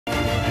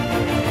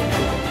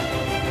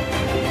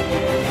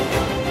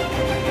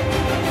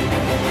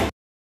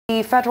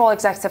The Federal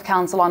Executive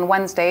Council on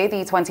Wednesday,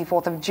 the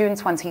 24th of June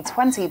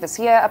 2020 this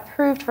year,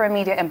 approved for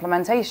immediate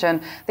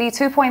implementation the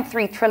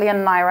 2.3 trillion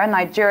naira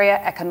Nigeria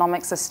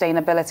Economic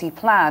Sustainability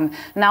Plan.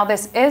 Now,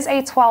 this is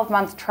a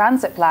 12-month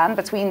transit plan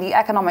between the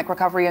Economic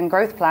Recovery and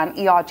Growth Plan,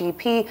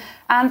 ERGP,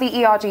 and the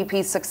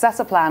ERGP's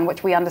successor plan,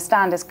 which we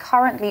understand is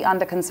currently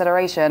under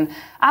consideration.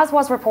 As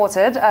was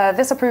reported,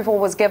 this approval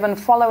was given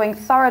following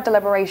thorough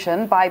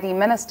deliberation by the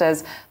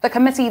ministers. The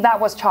committee that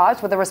was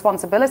charged with the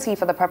responsibility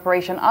for the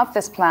preparation of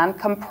this plan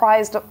comprised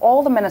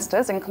all the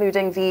ministers,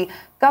 including the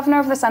governor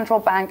of the central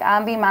bank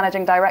and the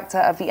managing director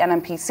of the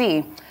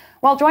NNPC.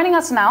 Well, joining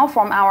us now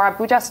from our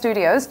Abuja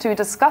studios to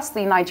discuss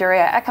the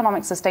Nigeria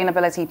Economic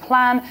Sustainability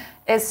Plan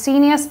is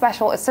Senior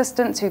Special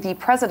Assistant to the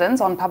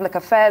President on Public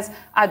Affairs,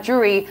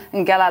 AJURI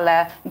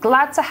ANGELALE.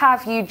 Glad to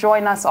have you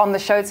join us on the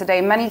show today.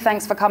 Many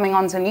thanks for coming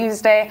on to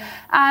Newsday.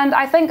 And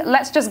I think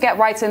let's just get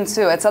right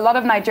into it. A lot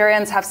of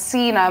Nigerians have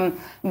seen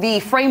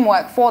the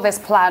framework for this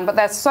plan, but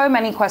there's so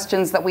many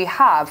questions that we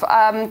have.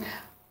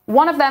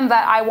 One of them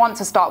that I want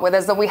to start with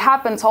is that we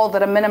have been told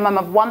that a minimum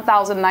of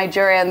 1,000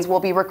 Nigerians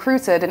will be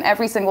recruited in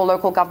every single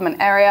local government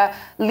area,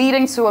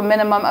 leading to a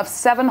minimum of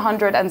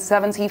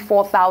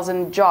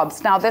 774,000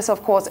 jobs. Now, this,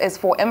 of course, is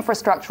for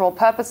infrastructural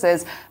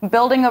purposes,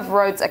 building of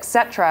roads,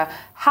 etc.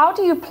 How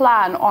do you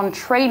plan on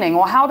training,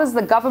 or how does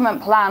the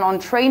government plan on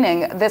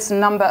training this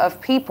number of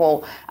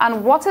people?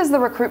 And what is the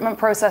recruitment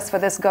process for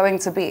this going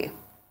to be?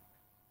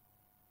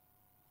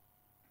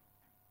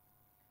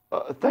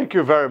 Thank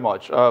you very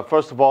much.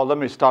 First of all, let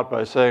me start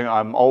by saying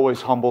I'm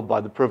always humbled by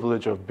the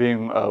privilege of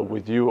being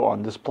with you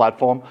on this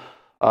platform.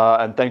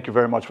 And thank you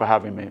very much for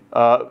having me.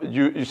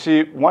 You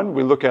see, when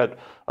we look at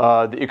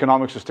the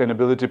Economic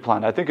Sustainability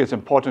Plan, I think it's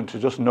important to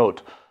just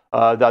note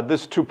that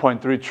this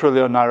 2.3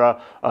 trillion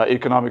naira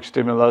economic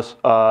stimulus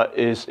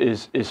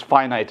is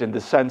finite in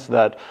the sense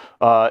that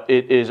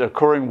it is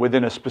occurring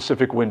within a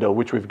specific window,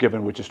 which we've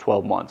given, which is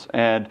 12 months.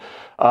 And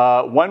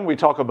when we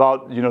talk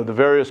about, the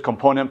various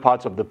component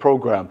parts of the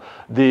program,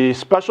 the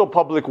Special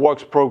Public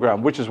Works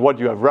Program, which is what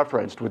you have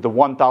referenced, with the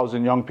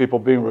 1,000 young people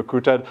being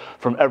recruited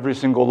from every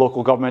single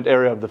local government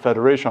area of the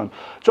Federation,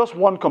 just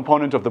one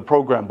component of the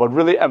program, but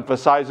really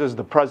emphasizes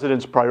the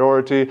President's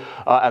priority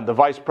and the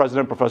Vice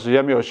President, Professor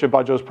Yemi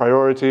Osinbajo's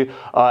priority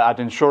at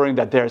ensuring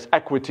that there's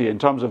equity in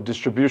terms of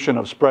distribution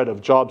of spread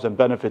of jobs and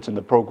benefits in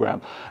the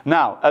program.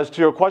 Now, as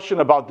to your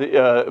question about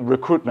the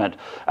recruitment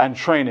and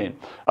training,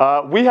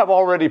 we have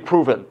already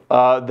proven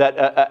that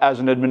as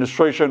an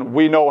administration,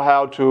 we know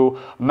how to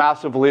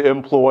massively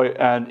employ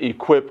and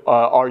equip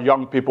our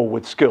young people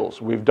with skills.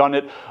 We've done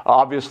it,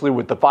 obviously,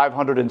 with the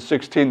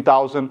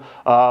 516,000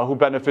 who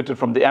benefited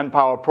from the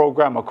NPower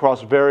program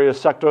across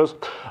various sectors,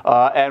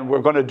 and we're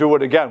going to do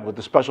it again with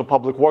the Special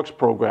Public Works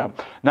program.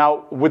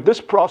 Now, with this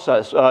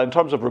process, in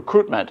terms of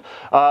recruitment,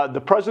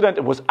 the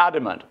President was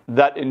adamant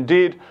that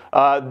indeed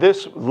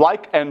this,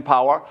 like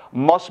NPower,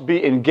 must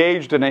be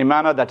engaged in a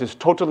manner that is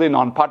totally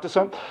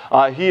nonpartisan.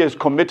 He is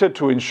committed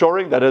to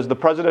ensuring that as the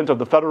President of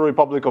the Federal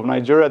Republic of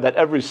Nigeria, that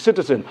every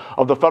citizen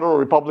of the Federal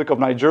Republic of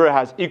Nigeria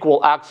has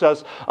equal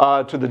access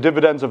to the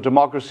dividends of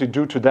democracy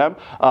due to them,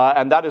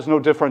 and that is no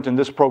different in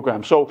this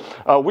program. So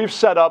we've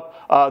set up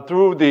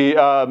through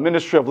the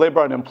Ministry of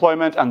Labor and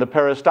Employment and the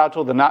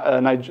Peristatal, the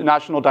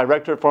National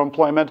Directorate for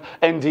Employment,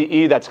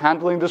 NDE, that's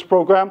handling this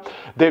program.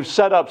 They've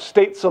set up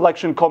state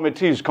selection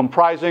committees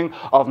comprising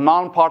of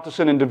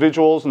nonpartisan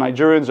individuals,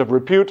 Nigerians of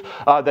repute,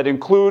 that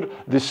include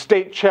the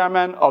state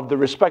chairman of the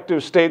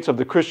respective states of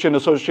the Christian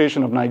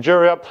Association of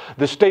Nigeria,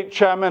 the state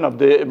chairman of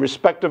the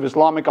respective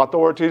Islamic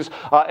authorities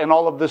in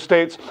all of the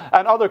states,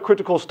 and other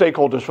critical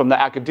stakeholders from the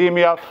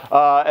academia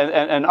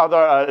and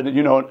other,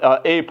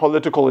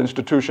 apolitical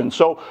institutions.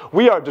 So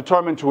we are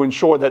determined to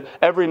ensure that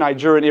every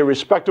Nigerian,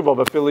 irrespective of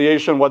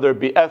affiliation, whether it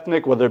be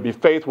ethnic, whether it be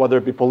faith, whether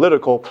it be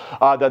political,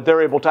 that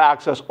they're able to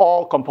access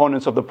all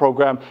components of the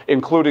program,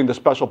 including the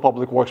Special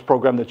Public Works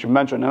program that you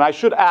mentioned. And I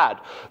should add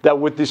that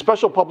with the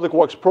Special Public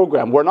Works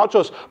program, we're not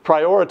just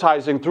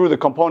prioritizing through the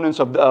components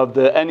of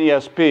the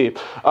NESP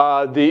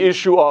the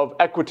issue of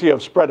equity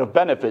of spread of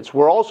benefits.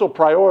 We're also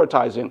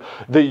prioritizing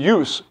the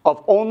use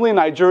of only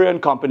Nigerian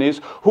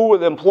companies who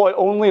will employ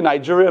only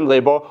Nigerian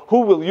labor,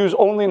 who will use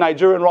only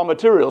Nigerian raw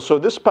materials. So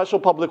this Special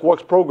Public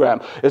Works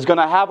program is going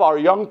to have our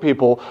young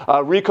people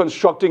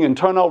reconstructing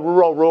internal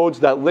rural roads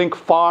that link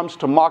farms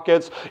to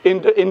markets,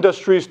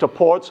 industries to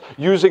ports,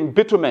 using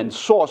bitumen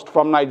sourced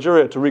from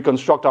Nigeria to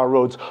reconstruct our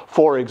roads,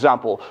 for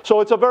example.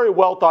 So it's a very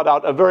well thought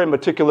out, a very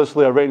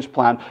meticulously arranged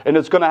plan, and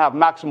it's going to have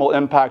maximal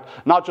impact,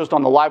 not just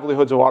on the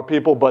livelihoods of our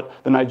people, but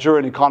the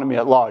Nigerian economy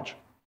at large.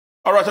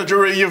 All right,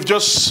 AJURI, you've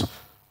just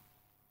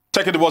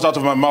taken the words out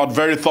of my mouth.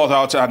 Very thought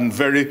out and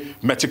very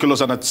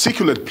meticulous and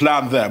articulate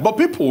plan there. But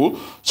people,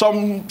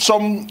 some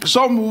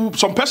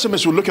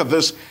pessimists will look at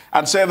this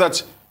and say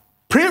that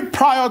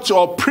prior to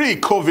or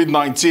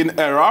pre-COVID-19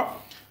 era,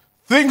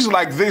 things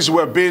like this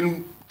were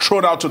being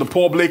thrown out to the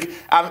public,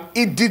 and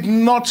it did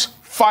not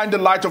find the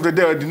light of the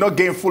day, it did not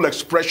gain full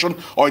expression,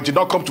 or it did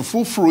not come to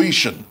full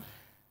fruition.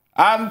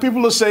 And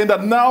people are saying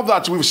that now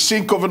that we've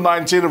seen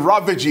COVID-19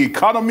 ravage the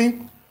economy,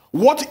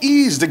 What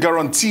is the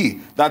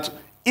guarantee that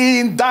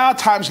in dire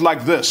times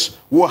like this,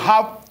 we'll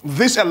have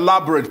this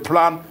elaborate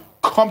plan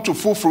come to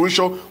full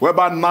fruition,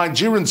 whereby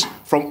Nigerians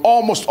from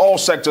almost all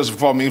sectors,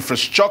 from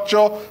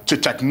infrastructure to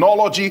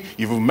technology,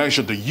 you've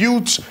mentioned the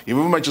youths,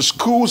 you've mentioned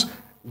schools,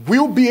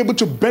 will be able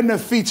to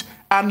benefit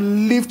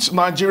and lift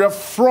Nigeria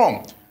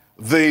from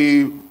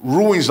the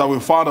ruins that we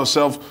find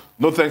ourselves,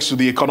 no thanks to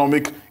the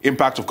economic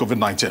impact of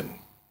COVID-19?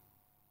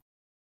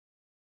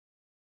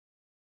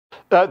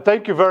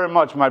 Thank you very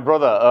much, my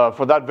brother,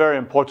 for that very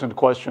important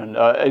question.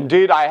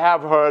 Indeed, I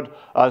have heard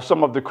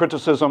some of the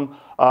criticism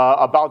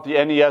about the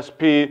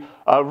NESP,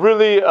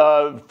 really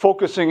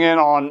focusing in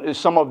on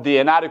some of the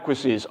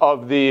inadequacies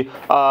of the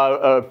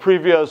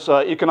previous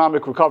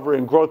Economic Recovery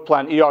and Growth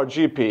Plan,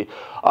 ERGP.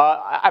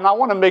 And I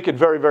want to make it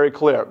very, very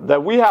clear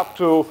that we have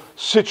to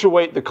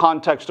situate the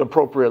context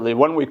appropriately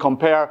when we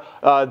compare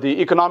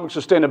the Economic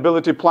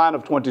Sustainability Plan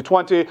of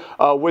 2020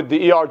 with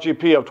the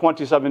ERGP of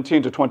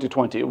 2017 to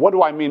 2020. What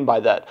do I mean by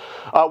that?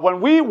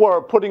 When we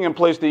were putting in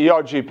place the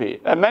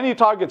ERGP, and many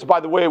targets, by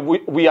the way,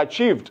 we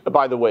achieved,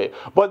 by the way,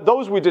 but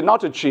those we did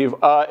not achieve,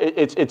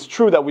 it's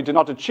true that we did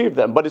not achieve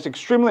them, but it's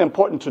extremely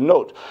important to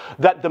note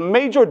that the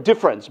major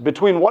difference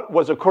between what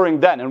was occurring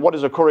then and what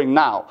is occurring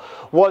now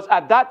was,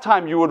 at that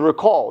time, you would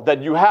recall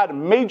that you had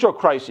major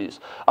crises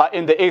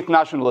in the 8th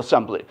National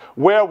Assembly,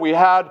 where we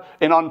had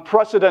an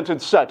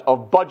unprecedented set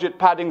of budget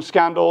padding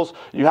scandals.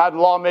 You had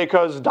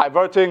lawmakers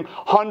diverting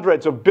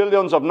hundreds of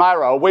billions of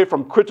naira away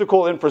from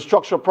critical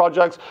infrastructure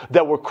projects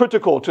that were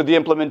critical to the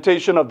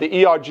implementation of the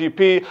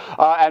ERGP,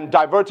 and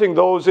diverting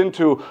those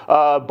into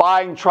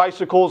buying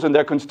tricycles in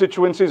their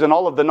constituencies and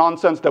all of the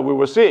nonsense that we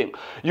were seeing.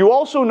 You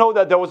also know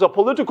that there was a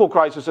political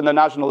crisis in the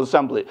National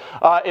Assembly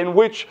in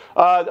which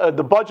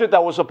the budget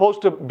that was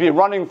supposed to be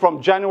running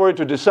from January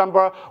to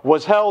December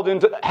was held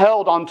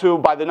onto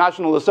by the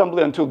National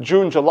Assembly until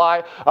June,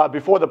 July,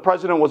 before the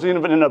president was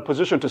even in a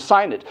position to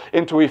sign it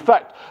into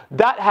effect.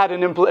 That had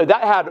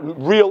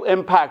real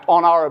impact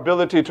on our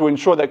ability to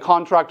ensure that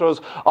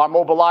contractors are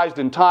mobilized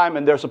in time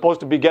and they're supposed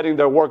to be getting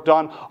their work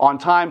done on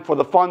time for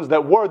the funds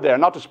that were there,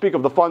 not to speak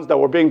of the funds that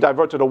were being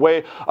diverted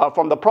away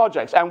from the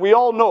projects. And we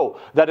all know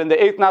that in the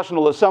 8th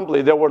National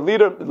Assembly, there were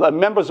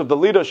members of the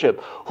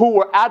leadership who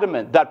were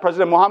adamant that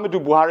President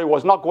Muhammadu Buhari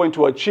was not going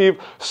to achieve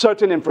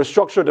certain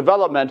infrastructure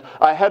development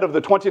ahead of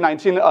the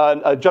 2019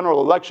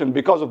 general election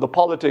because of the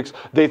politics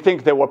they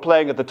think they were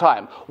playing at the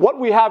time. What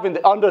we have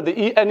under the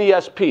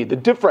NESP, the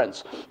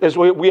difference is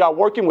we are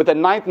working with the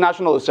 9th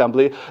National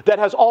Assembly that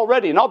has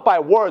already, not by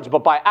words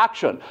but by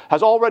action,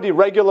 has already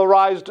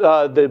regularized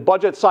the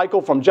budget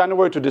cycle from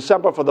January to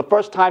December for the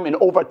first time in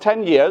over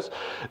 10 years.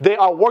 They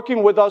are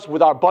working with us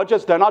with our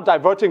budgets. They're not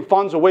diverting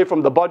funds away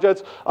from the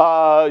budgets,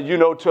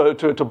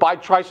 to buy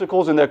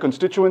tricycles in their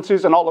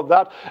constituencies and all of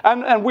that.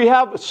 And we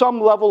have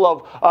some level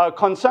of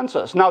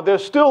consensus. Now, they're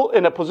still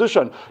in a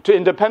position to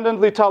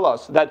independently tell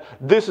us that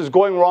this is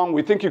going wrong.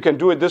 We think you can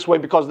do it this way,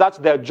 because that's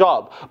their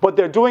job. But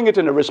they're doing it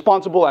in a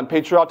responsible and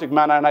patriotic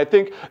manner, and I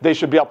think they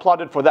should be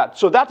applauded for that.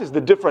 So that is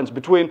the difference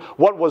between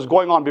what was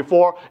going on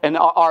before and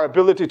our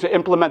ability to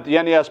implement the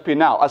NESP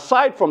now.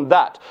 Aside from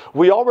that,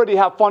 we already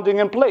have funding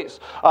in place.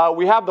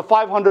 We have the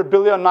 500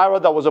 billion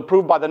naira that was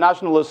approved by the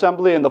National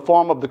Assembly in the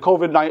form of the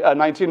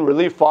COVID-19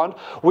 Relief Fund.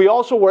 We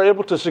also were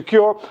able to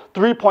secure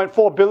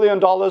 $3.4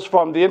 billion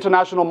from the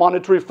International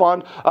Monetary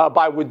Fund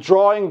by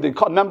withdrawing the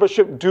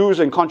membership dues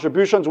and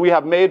contributions we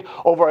have made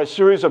over a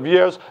series of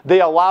years.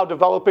 They allow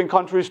developing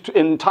countries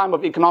in time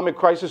of economic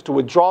crisis to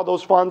withdraw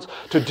those funds,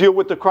 to deal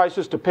with the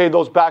crisis, to pay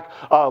those back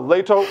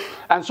later.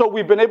 And so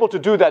we've been able to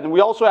do that. And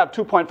we also have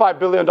 $2.5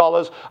 billion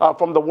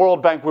from the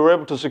World Bank we were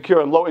able to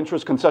secure in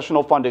low-interest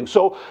concessional funding.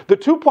 So the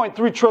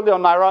 2.3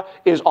 trillion naira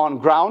is on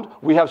ground.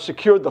 We have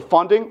secured the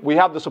funding. We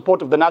have the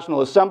support of the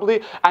National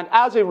Assembly. And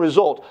as a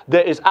result,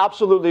 there is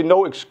absolutely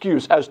no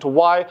excuse as to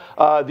why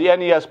the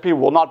NESP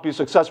will not be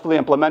successfully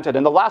implemented.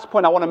 And the last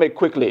point I want to make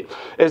quickly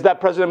is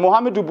that President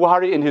Muhammadu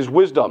Buhari, in his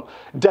wisdom,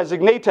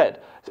 designated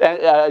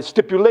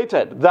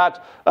stipulated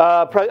that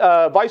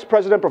Vice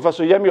President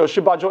Professor Yemi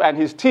Osinbajo and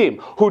his team,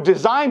 who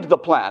designed the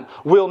plan,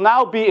 will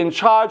now be in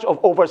charge of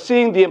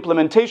overseeing the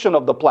implementation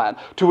of the plan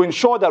to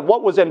ensure that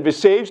what was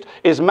envisaged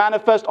is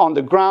manifest on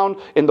the ground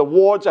in the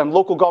wards and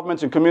local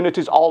governments and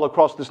communities all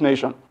across this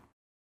nation.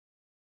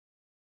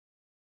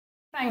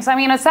 Thanks. I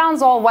mean, it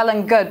sounds all well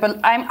and good, but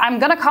I'm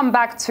going to come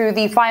back to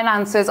the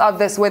finances of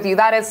this with you.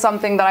 That is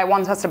something that I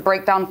want us to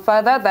break down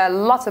further. There are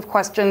lots of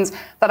questions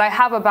that I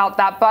have about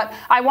that, but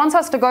I want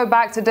us to go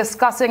back to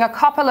discussing a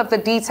couple of the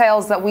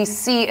details that we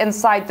see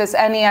inside this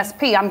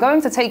NESP. I'm going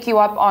to take you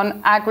up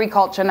on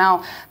agriculture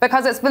now,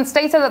 because it's been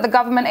stated that the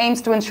government aims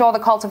to ensure the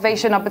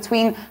cultivation of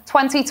between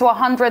 20 to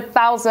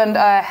 100,000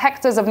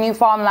 hectares of new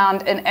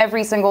farmland in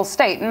every single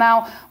state.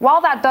 Now,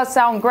 while that does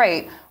sound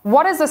great,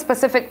 What is the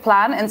specific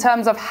plan in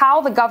terms of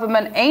how the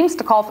government aims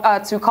to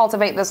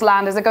cultivate this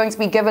land? Is it going to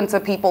be given to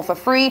people for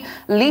free,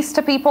 leased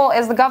to people?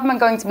 Is the government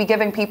going to be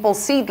giving people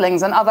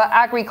seedlings and other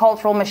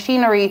agricultural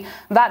machinery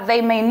that they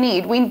may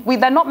need?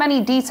 There are not many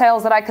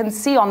details that I can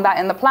see on that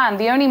in the plan.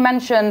 The only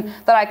mention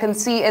that I can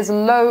see is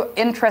low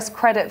interest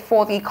credit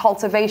for the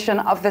cultivation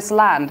of this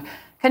land.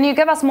 Can you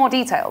give us more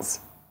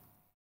details?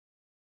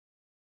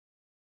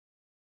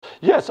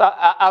 Yes,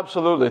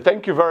 absolutely.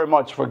 Thank you very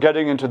much for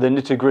getting into the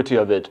nitty-gritty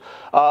of it.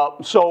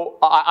 So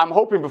I'm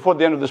hoping before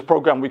the end of this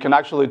program we can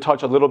actually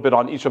touch a little bit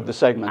on each of the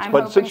segments.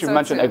 But since you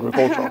mentioned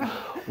agriculture,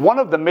 one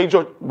of the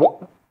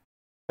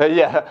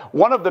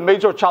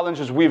major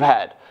challenges we've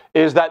had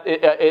is that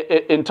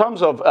in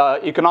terms of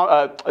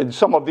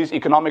some of these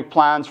economic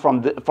plans from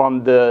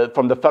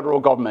the federal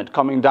government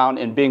coming down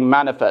and being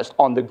manifest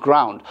on the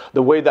ground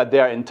the way that they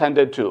are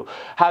intended to,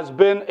 has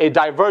been a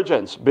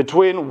divergence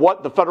between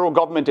what the federal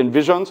government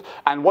envisions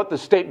and what the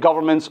state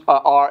governments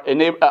are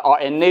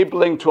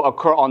enabling to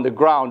occur on the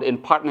ground in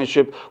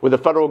partnership with the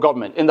federal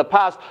government. In the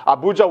past,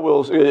 Abuja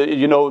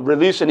will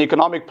release an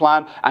economic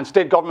plan and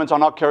state governments are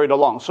not carried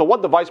along. So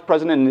what the vice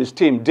president and his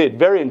team did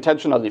very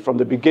intentionally from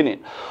the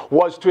beginning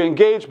was to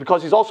engage,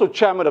 because he's also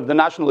chairman of the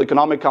National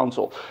Economic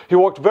Council. He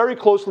worked very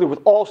closely with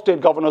all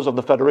state governors of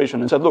the federation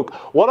and said, look,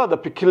 what are the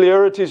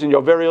peculiarities in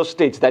your various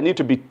states that need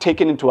to be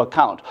taken into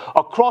account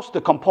across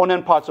the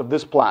component parts of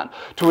this plan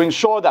to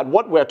ensure that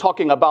what we're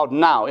talking about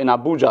now in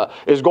Abuja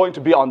is going to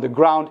be on the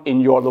ground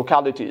in your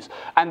localities.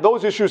 And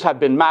those issues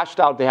have been mashed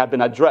out, they have been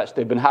addressed,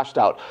 they've been hashed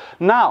out.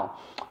 Now,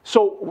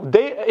 so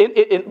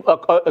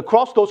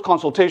across those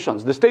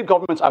consultations, the state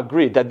governments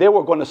agreed that they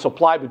were going to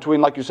supply between,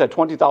 like you said,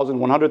 20,000,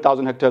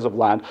 100,000 hectares of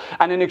land.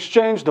 And in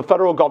exchange, the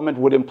federal government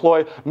would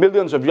employ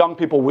millions of young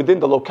people within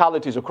the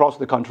localities across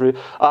the country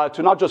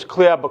to not just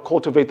clear but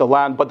cultivate the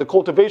land. But the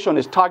cultivation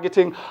is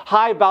targeting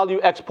high-value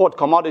export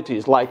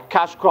commodities like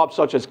cash crops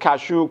such as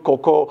cashew,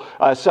 cocoa,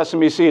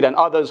 sesame seed, and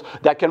others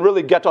that can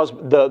really get us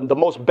the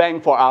most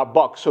bang for our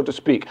buck, so to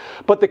speak.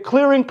 But the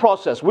clearing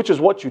process, which is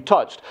what you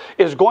touched,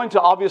 is going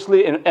to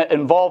obviously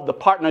involve the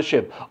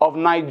partnership of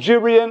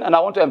Nigerian, and I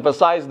want to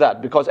emphasize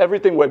that because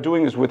everything we're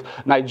doing is with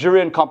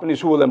Nigerian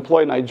companies who will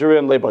employ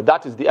Nigerian labor.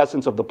 That is the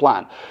essence of the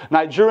plan.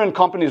 Nigerian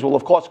companies will,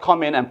 of course,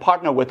 come in and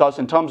partner with us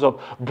in terms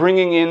of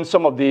bringing in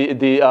some of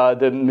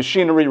the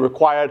machinery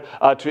required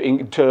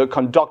to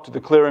conduct the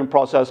clearing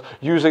process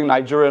using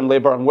Nigerian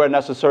labor and, where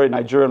necessary,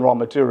 Nigerian raw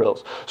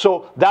materials.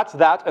 So that's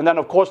that. And then,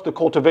 of course, the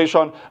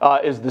cultivation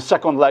is the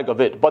second leg of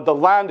it. But the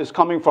land is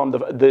coming from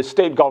the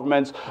state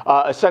governments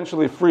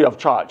essentially free of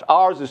charge.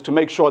 Ours is to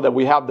make sure that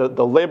we have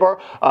the labor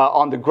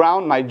on the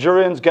ground,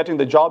 Nigerians getting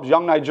the jobs,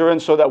 young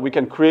Nigerians, so that we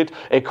can create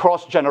a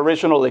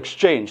cross-generational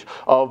exchange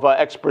of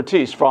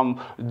expertise from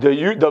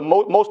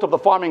most of the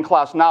farming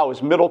class now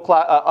is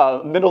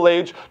middle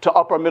age to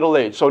upper middle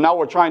age. So now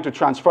we're trying to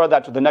transfer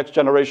that to the next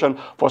generation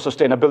for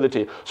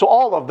sustainability. So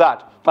all of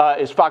that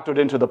is factored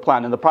into the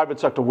plan, and the private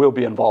sector will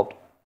be involved.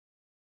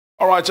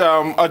 All right,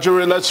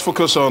 AJURI, let's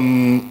focus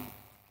on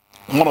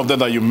one of them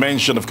that you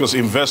mentioned, of course,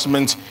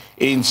 investment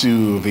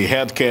into the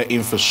healthcare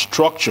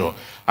infrastructure,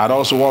 and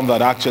also one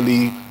that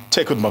actually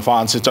tickled my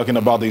fancy, talking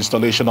about the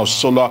installation of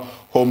solar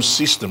home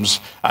systems.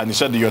 And you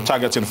said that you're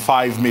targeting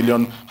 5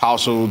 million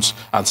households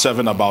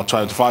and about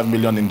 25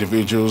 million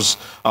individual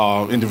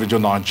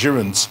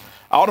Nigerians.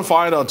 I want to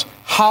find out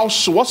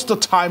what's the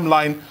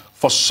timeline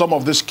for some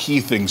of these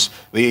key things,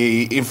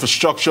 the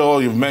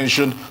infrastructure you've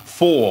mentioned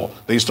for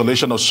the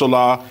installation of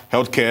solar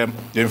healthcare,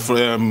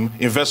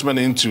 investment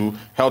into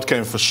healthcare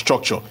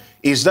infrastructure.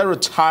 Is there a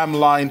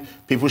timeline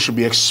people should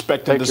be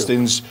expecting these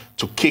things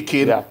to kick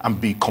in and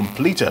be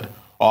completed?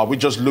 Or are we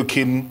just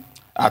looking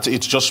at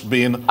it just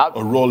being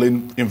a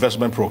rolling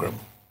investment program?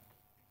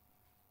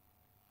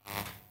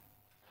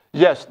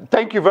 Yes,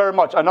 thank you very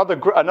much.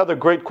 Another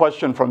great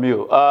question from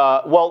you.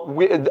 Well,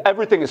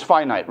 everything is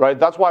finite, right?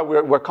 That's why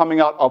we're coming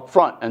out up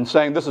front and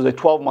saying this is a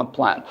 12-month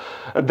plan.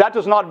 That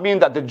does not mean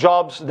that the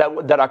jobs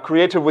that are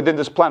created within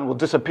this plan will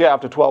disappear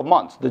after 12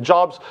 months. The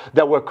jobs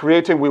that we're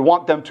creating, we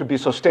want them to be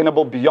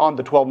sustainable beyond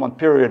the 12-month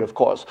period, of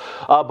course.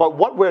 But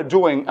what we're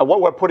doing and what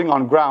we're putting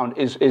on ground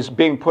is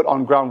being put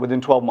on ground within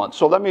 12 months.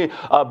 So let me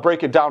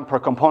break it down per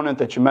component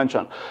that you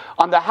mentioned.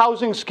 On the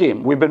housing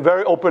scheme, we've been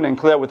very open and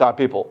clear with our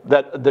people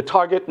that the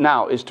target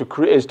now is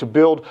to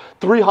build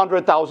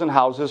 300,000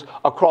 houses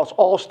across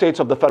all states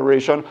of the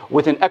Federation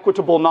with an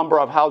equitable number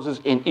of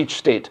houses in each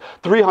state.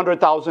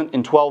 300,000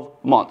 in 12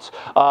 months,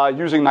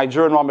 using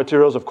Nigerian raw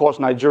materials, of course,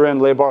 Nigerian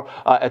labor,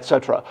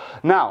 etc.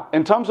 Now,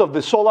 in terms of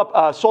the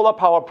solar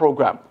power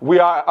program, we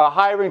are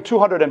hiring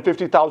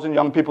 250,000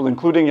 young people,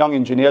 including young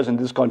engineers in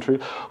this country,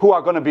 who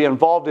are going to be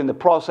involved in the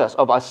process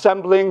of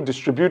assembling,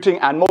 distributing,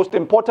 and most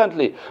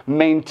importantly,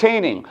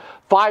 maintaining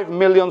 5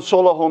 million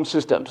solar home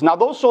systems. Now,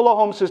 those solar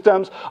home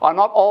systems are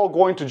not all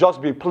going to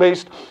just be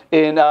placed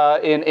in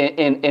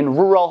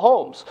rural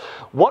homes.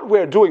 What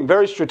we're doing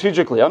very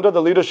strategically under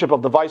the leadership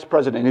of the Vice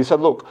President, he said,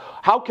 look,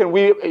 how can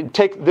we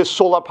take this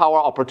solar power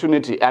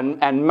opportunity and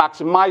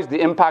maximize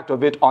the impact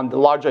of it on the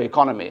larger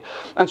economy?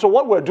 And so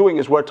what we're doing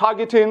is we're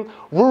targeting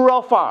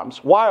rural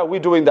farms. Why are we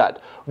doing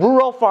that?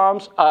 Rural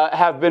farms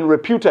have been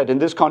reputed in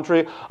this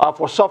country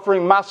for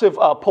suffering massive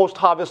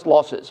post-harvest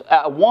losses.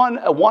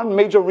 One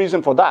major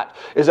reason for that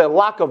is a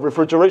lack of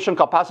refrigeration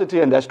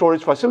capacity in their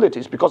storage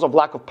facilities because of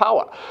lack of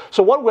power.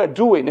 So what we're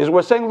doing is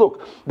we're saying,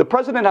 look, the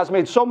president has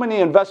made so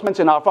many investments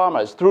in our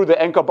farmers through the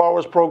Anchor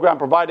Borrowers Program,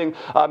 providing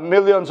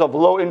millions of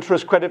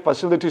low-interest credit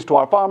facilities to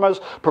our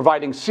farmers,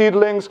 providing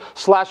seedlings,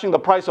 slashing the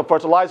price of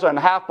fertilizer in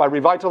half by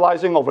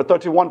revitalizing over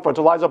 31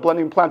 fertilizer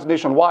blending plants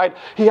nationwide.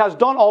 He has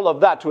done all of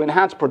that to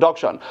enhance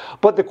production.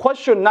 But the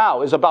question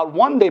now is about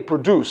when they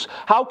produce,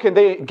 how can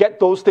they get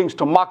those things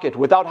to market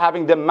without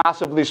having them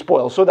massively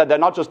spoiled, so that they're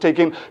not just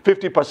taking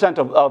 50%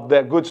 of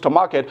their goods to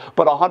market,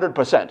 but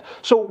 100%.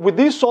 So with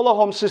these solar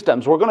home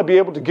systems, we're going to be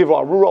able to give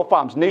our rural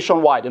farms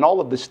nationwide in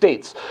all of the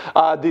states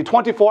the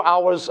 24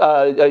 hours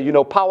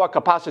power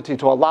capacity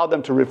to allow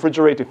them to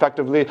refrigerate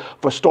effectively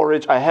for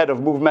storage ahead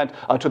of movement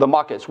to the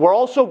markets. We're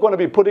also going to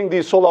be putting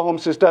these solar home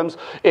systems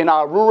in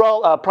our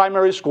rural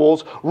primary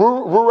schools,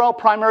 rural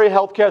primary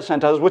healthcare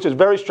centers, which is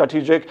very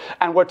strategic,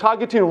 and we're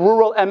targeting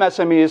rural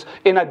MSMEs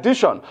in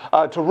addition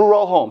to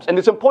rural homes. And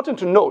it's important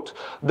to note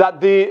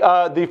that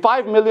the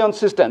 5 million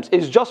systems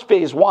is just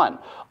phase one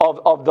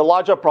of the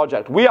larger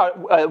project,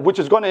 which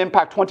is going to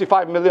impact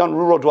 25 million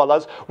rural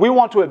dwellers. We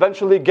want to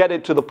eventually get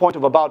it to the point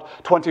of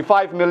about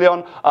 25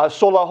 million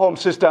solar home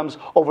systems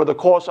over the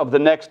course of the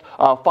next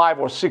 5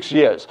 or 6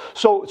 years.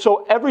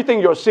 So everything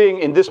you're seeing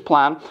in this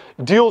plan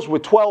deals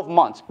with 12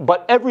 months,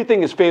 but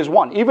everything is phase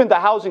one. Even the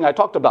housing I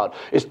talked about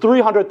is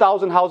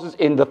 300,000 houses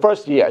in the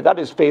first year. That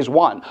is phase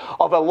one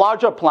of a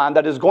larger plan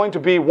that is going to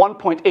be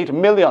 1.8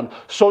 million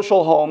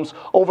social homes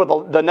over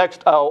the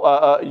next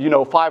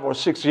 5 or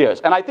 6 years.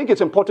 And I think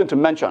it's important to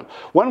mention,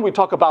 when we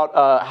talk about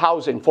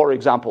housing, for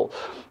example,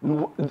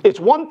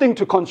 it's one thing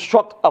to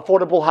construct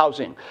affordable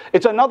housing.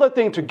 It's another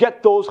thing to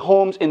get those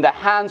homes in the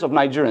hands of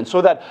Nigerians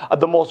so that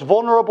the most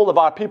vulnerable of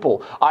our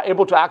people are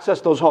able to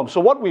access those homes. So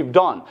what we've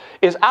done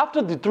is,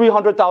 after the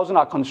 300,000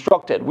 are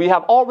constructed, we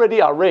have already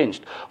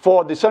arranged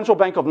for the Central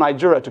Bank of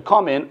Nigeria to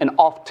come in and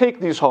off-take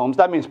these homes.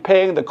 That means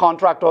paying the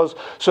contractors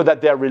so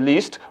that they're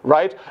released,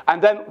 right?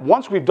 And then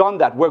once we've done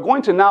that, we're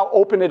going to now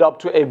open it up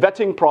to a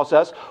vetting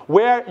process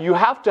where you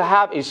have to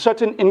have a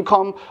certain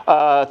income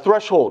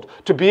threshold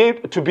to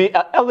be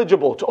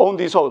eligible to own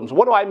these homes.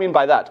 What do I mean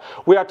by that?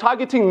 We are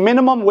targeting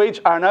minimum wage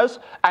earners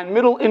and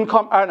middle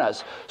income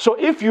earners. So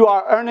if you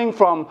are earning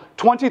from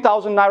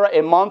 20,000 naira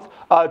a month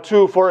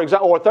to, for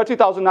example, or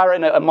 30,000 naira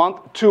in a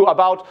month to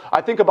about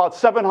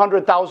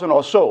 700,000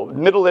 or so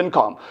middle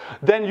income,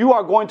 then you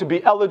are going to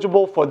be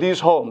eligible for these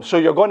homes. So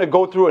you're going to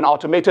go through an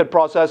automated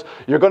process.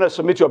 You're going to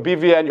submit your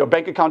BVN, your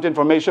bank account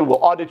information.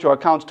 We'll audit your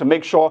accounts to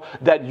make sure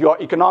that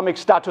your economic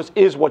status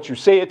is what you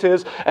say it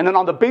is. And then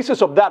on the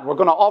basis of that, we're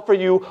going to offer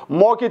you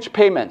mortgage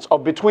payments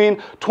of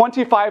between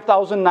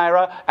 25,000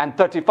 naira and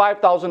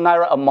 35,000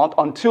 naira a month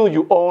until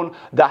you own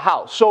the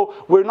house. So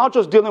we're not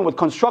just dealing with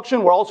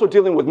construction, we're also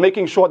dealing with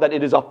making sure that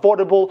it is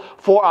affordable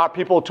for our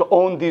people to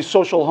own these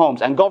social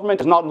homes. And government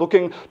is not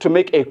looking to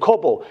make a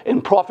kobo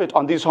in profit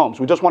on these homes.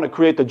 We just want to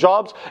create the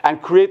jobs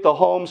and create the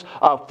homes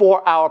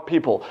for our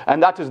people.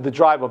 And that is the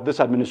drive of this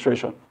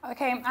administration.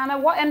 Okay, Anna,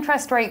 what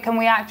interest rate can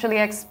we actually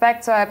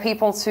expect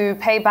people to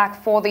pay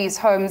back for these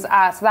homes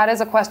at? That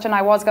is a question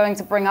I was going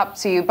to bring up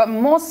to you. But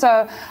more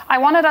so, I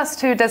wanted us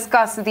to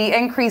discuss the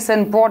increase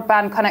in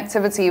broadband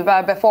connectivity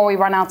before we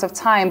run out of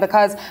time,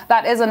 because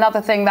that is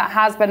another thing that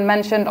has been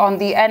mentioned on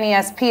the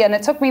NESP. And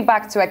it took me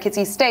back to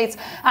Ekiti State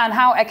and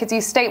how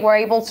Ekiti State were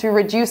able to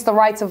reduce the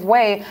right of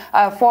way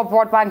for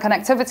broadband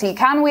connectivity.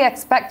 Can we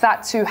expect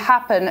that to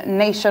happen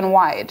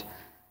nationwide?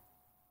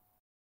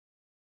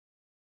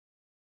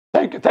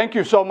 Thank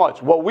you so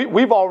much. Well,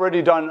 we've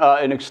already done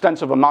an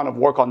extensive amount of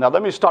work on that.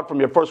 Let me start from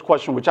your first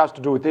question, which has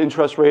to do with the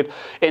interest rate.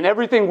 In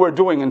everything we're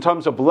doing in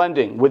terms of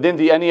lending within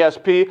the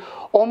NESP,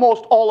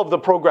 almost all of the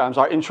programs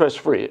are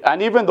interest-free.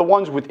 And even the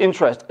ones with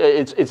interest,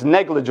 it's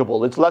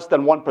negligible. It's less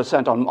than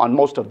 1% on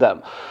most of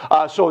them.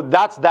 So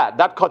that's that.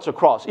 That cuts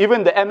across.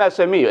 Even the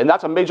MSME, and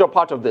that's a major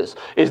part of this,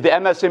 is the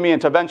MSME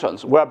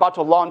interventions. We're about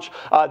to launch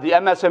the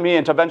MSME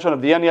intervention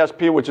of the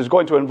NESP, which is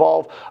going to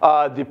involve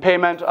the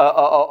payment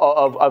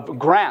of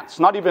grants.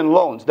 Not even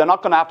loans. They're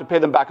not going to have to pay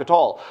them back at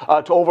all,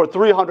 to over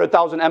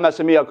 300,000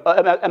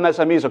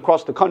 MSMEs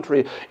across the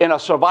country in a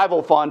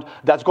survival fund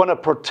that's going to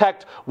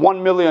protect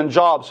 1 million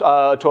jobs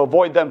to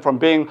avoid them from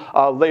being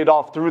laid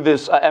off through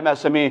this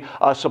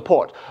MSME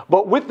support.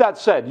 But with that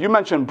said, you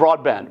mentioned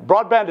broadband.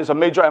 Broadband is a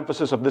major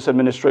emphasis of this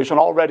administration.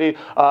 Already,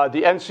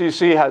 the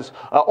NCC has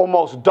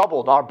almost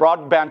doubled our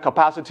broadband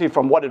capacity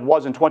from what it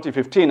was in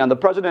 2015, and the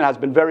president has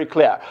been very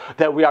clear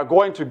that we are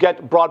going to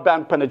get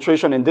broadband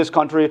penetration in this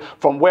country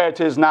from where it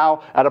is now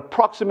now at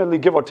approximately,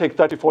 give or take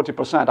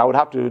 30–40%, I would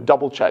have to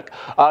double check,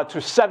 to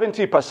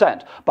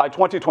 70% by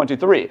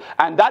 2023.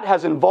 And that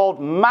has involved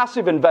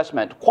massive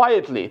investment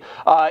quietly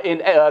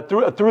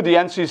through the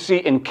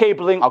NCC in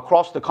cabling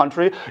across the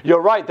country.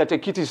 You're right that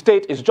Ekiti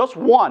State is just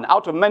one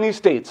out of many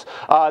states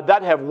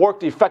that have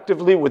worked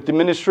effectively with the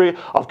Ministry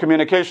of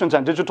Communications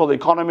and Digital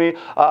Economy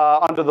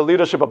under the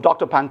leadership of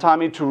Dr.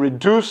 Pantami to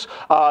reduce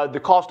the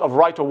cost of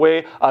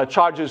right-of-way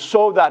charges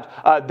so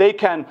that they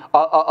can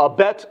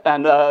abet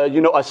and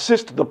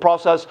assist the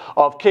process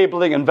of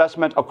cabling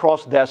investment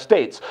across their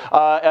states.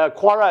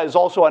 Kwara is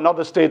also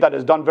another state that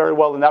has done very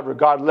well in that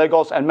regard,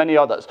 Lagos and many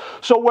others.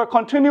 So we're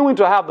continuing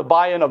to have the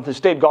buy-in of the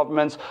state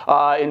governments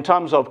in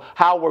terms of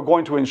how we're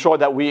going to ensure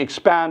that we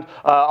expand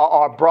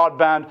our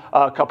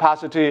broadband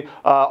capacity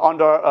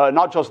under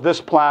not just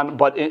this plan,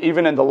 but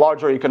even in the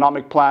larger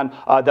economic plan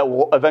that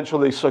will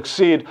eventually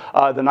succeed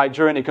the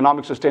Nigerian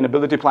Economic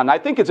Sustainability Plan. I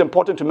think it's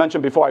important to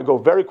mention before I go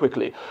very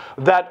quickly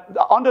that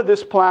under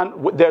this plan,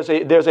 there's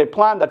a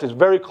plan that is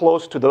very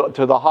close to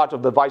the heart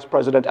of the Vice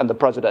President and the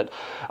President,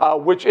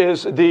 which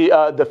is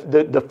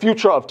the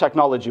future of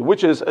technology,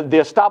 which is the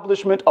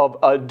establishment of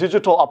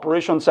digital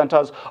operation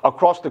centers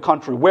across the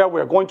country, where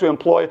we're going to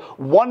employ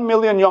 1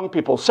 million young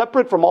people,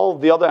 separate from all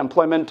of the other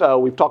employment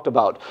we've talked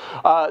about.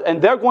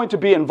 And they're going to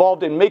be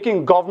involved in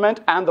making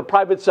government and the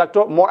private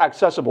sector more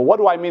accessible. What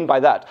do I mean by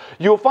that?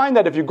 You'll find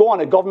that if you go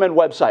on a government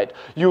website,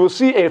 you will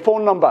see a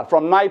phone number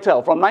from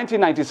NITEL from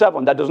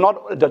 1997 that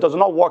does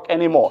not work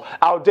anymore.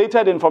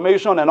 Outdated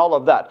information and all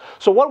of that.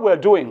 So what we're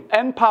doing,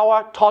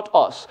 NPower taught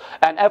us,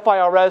 and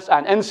FIRS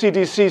and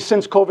NCDC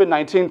since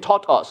COVID-19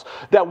 taught us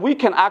that we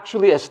can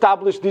actually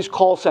establish these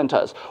call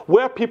centers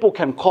where people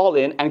can call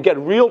in and get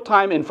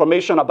real-time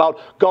information about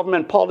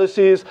government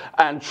policies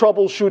and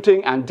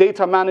troubleshooting and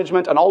data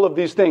management and all of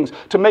these things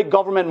to make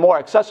government more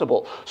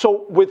accessible.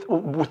 So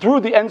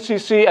through the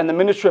NCC and the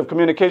Ministry of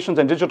Communications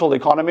and Digital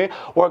Economy,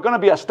 we're going to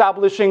be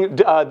establishing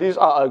these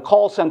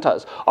call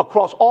centers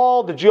across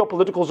all the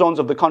geopolitical zones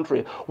of the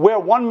country, where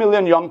 1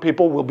 million young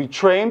people will be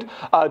trained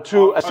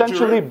to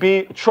essentially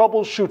be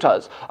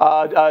troubleshooters.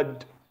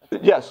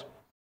 Yes.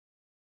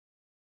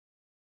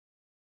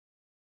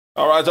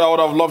 All right, I would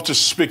have loved to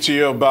speak to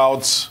you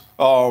about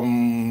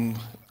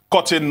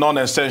cutting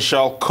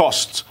non-essential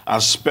costs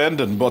and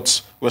spending,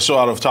 but we're so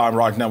out of time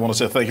right now. I want to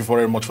say thank you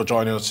very much for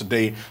joining us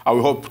today. I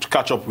will hope to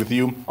catch up with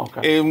you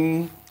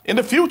in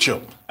the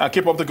future. And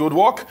keep up the good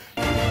work.